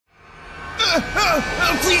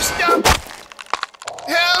Please stop!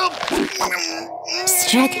 Help!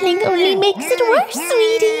 Struggling only makes it worse,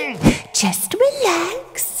 sweetie. Just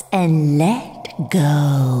relax and let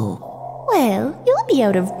go. Well, you'll be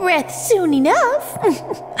out of breath soon enough.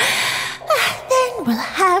 Then we'll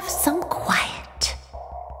have some quiet.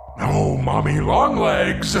 No, Mommy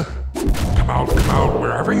Longlegs. Come out,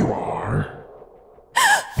 wherever you are.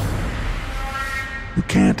 You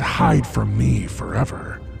can't hide from me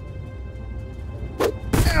forever.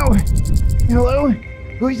 Ow! Hello?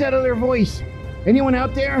 Who's that other voice? Anyone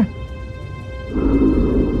out there?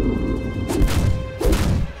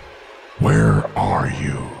 Where are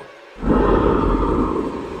you?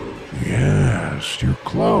 Yes, you're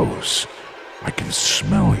close. I can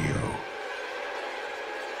smell you.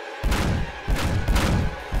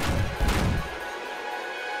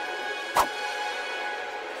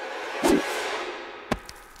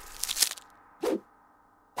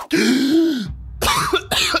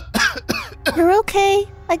 You're okay.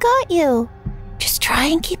 I got you. Just try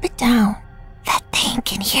and keep it down. That thing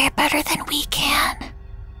can hear better than we can.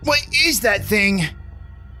 What is that thing?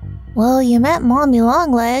 Well, you met Mommy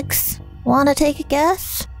Longlegs. Wanna take a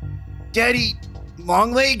guess? Daddy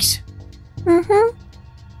Longlegs? Mm-hmm.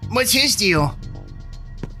 What's his deal?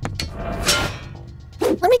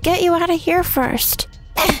 Let me get you out of here first.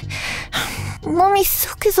 Mommy's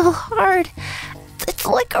silk is all hard. It's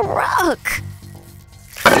like a rock.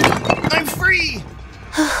 I'm free!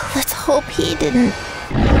 Let's hope he didn't.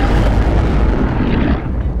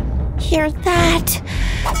 Hear that?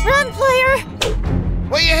 Run, player!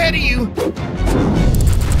 Way ahead of you!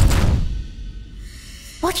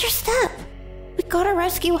 Watch your step. We gotta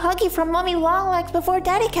rescue Huggy from Mommy Longlegs before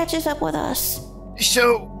Daddy catches up with us.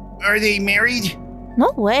 So, are they married?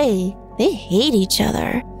 No way. They hate each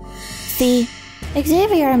other. See,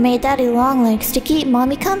 Xavier made Daddy Longlegs to keep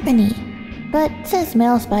Mommy company. But since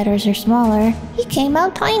male spiders are smaller, he came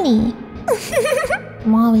out tiny.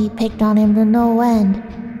 Mommy picked on him to no end.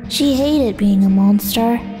 She hated being a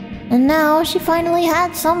monster. And now she finally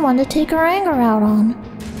had someone to take her anger out on.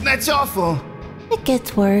 That's awful. It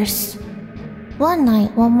gets worse. One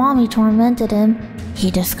night, while Mommy tormented him,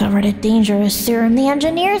 he discovered a dangerous serum the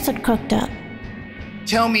engineers had cooked up.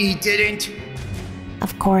 Tell me he didn't.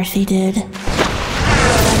 Of course he did.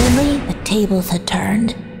 Suddenly, the tables had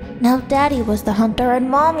turned. Now Daddy was the hunter and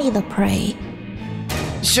Mommy the prey.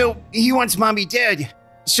 So, he wants Mommy dead.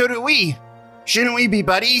 So do we. Shouldn't we be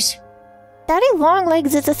buddies? Daddy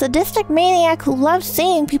Longlegs is a sadistic maniac who loves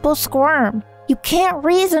seeing people squirm. You can't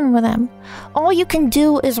reason with him. All you can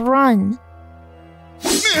do is run.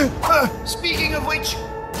 Speaking of which...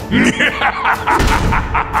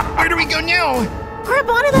 Where do we go now? Grab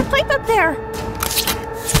onto that pipe up there!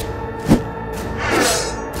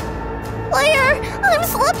 Lair! I'm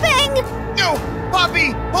slipping! No!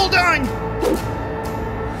 Poppy! Hold on!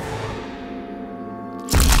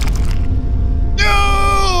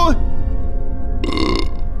 No!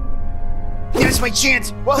 Now's my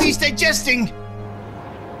chance while he's digesting!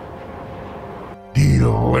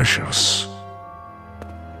 Delicious.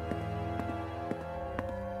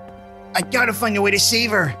 I gotta find a way to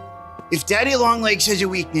save her. If Daddy Longlegs has a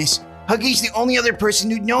weakness, Huggy's the only other person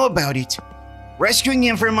who'd know about it. Rescuing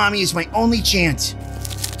him from Mommy is my only chance.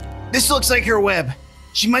 This looks like her web.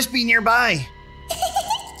 She must be nearby.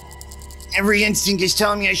 Every instinct is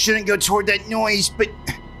telling me I shouldn't go toward that noise, but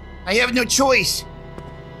I have no choice.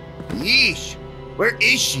 Yeesh, where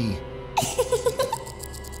is she?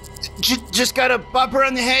 Just gotta bop her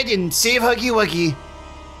on the head and save Huggy Wuggy.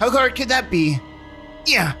 How hard could that be?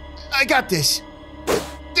 Yeah, I got this.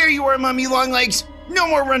 There you are, Mommy Longlegs. No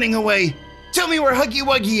more running away. Tell me where Huggy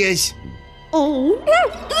Wuggy is. Oh,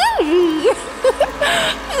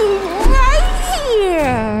 right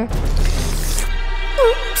here.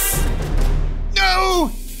 Oops. No!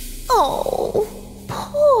 Oh,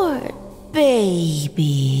 poor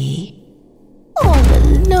baby. All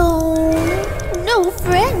alone. No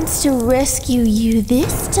friends to rescue you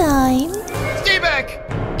this time. Stay back!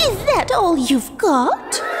 Is that all you've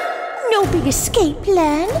got? No big escape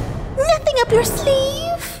plan? Nothing up your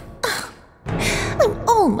sleeve? I'm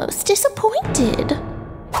almost disappointed.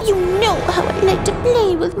 You know how I like to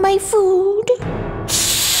play with my food.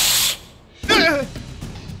 Go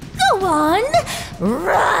on,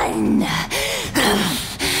 run!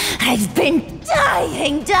 I've been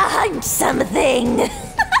dying to hunt something.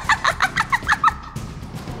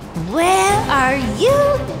 Where are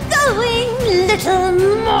you going, little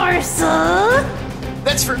morsel?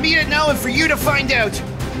 That's for me to know and for you to find out.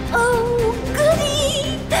 Oh,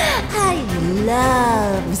 goody! I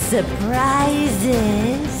love surprises.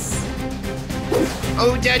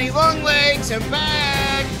 Oh, Daddy Longlegs, I'm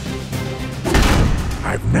back!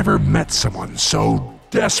 I've never met someone so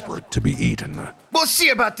desperate to be eaten. We'll see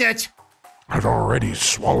about that. I've already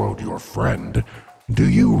swallowed your friend. Do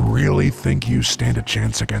you really think you stand a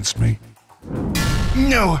chance against me?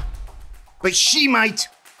 No, but she might.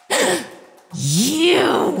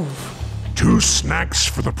 You! 2 snacks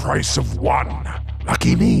for the price of 1.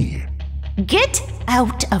 Lucky me. Get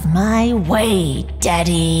out of my way,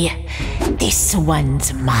 Daddy. This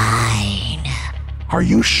one's mine. Are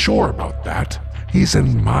you sure about that? He's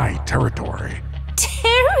in my territory.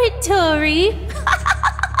 Territory?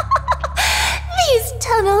 These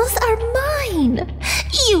tunnels are mine.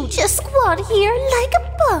 You just squat here like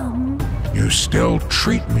a bum. You still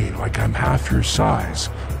treat me like I'm half your size,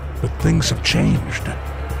 but things have changed.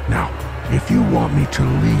 Now, if you want me to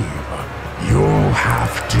leave, you'll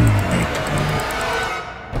have to make me.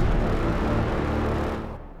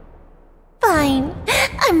 Fine.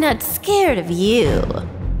 I'm not scared of you.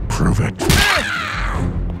 Prove it.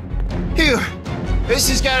 Phew. This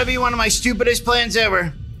has got to be one of my stupidest plans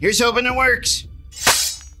ever. Here's hoping it works.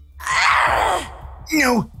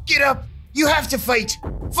 No, get up. You have to fight.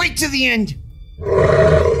 Fight to the end.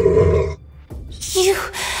 You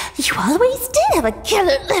always did have a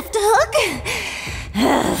killer left hook.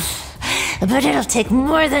 But it'll take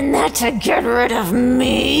more than that to get rid of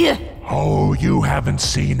me. Oh, you haven't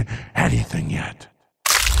seen anything yet.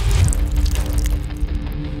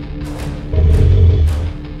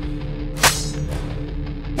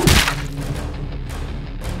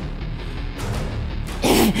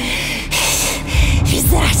 Is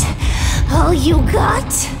that all you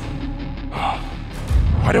got?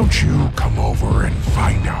 Why don't you come over and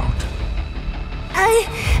find out? I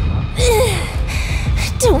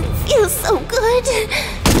don't feel so good.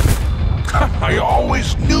 I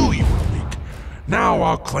always knew you were weak. Now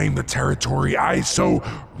I'll claim the territory I so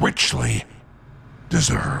richly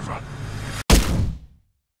deserve.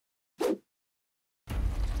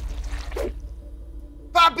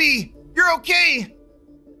 Poppy, you're okay.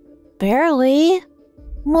 Barely.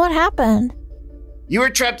 What happened? You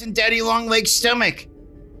were trapped in Daddy Longlegs' stomach.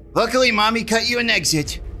 Luckily, Mommy cut you an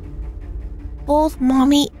exit. Both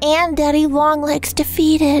Mommy and Daddy Longlegs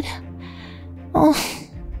defeated. Oh,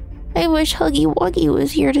 I wish Huggy Wuggy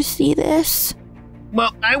was here to see this.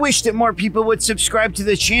 Well, I wish that more people would subscribe to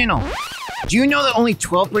the channel. Do you know that only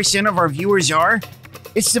 12% of our viewers are?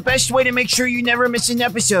 It's the best way to make sure you never miss an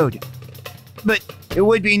episode. But it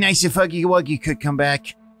would be nice if Huggy Wuggy could come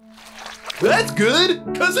back. That's good,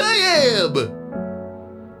 'cause I am!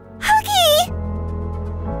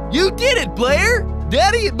 Huggy! You did it, Blair!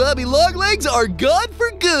 Daddy and Mommy Longlegs are gone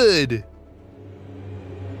for good!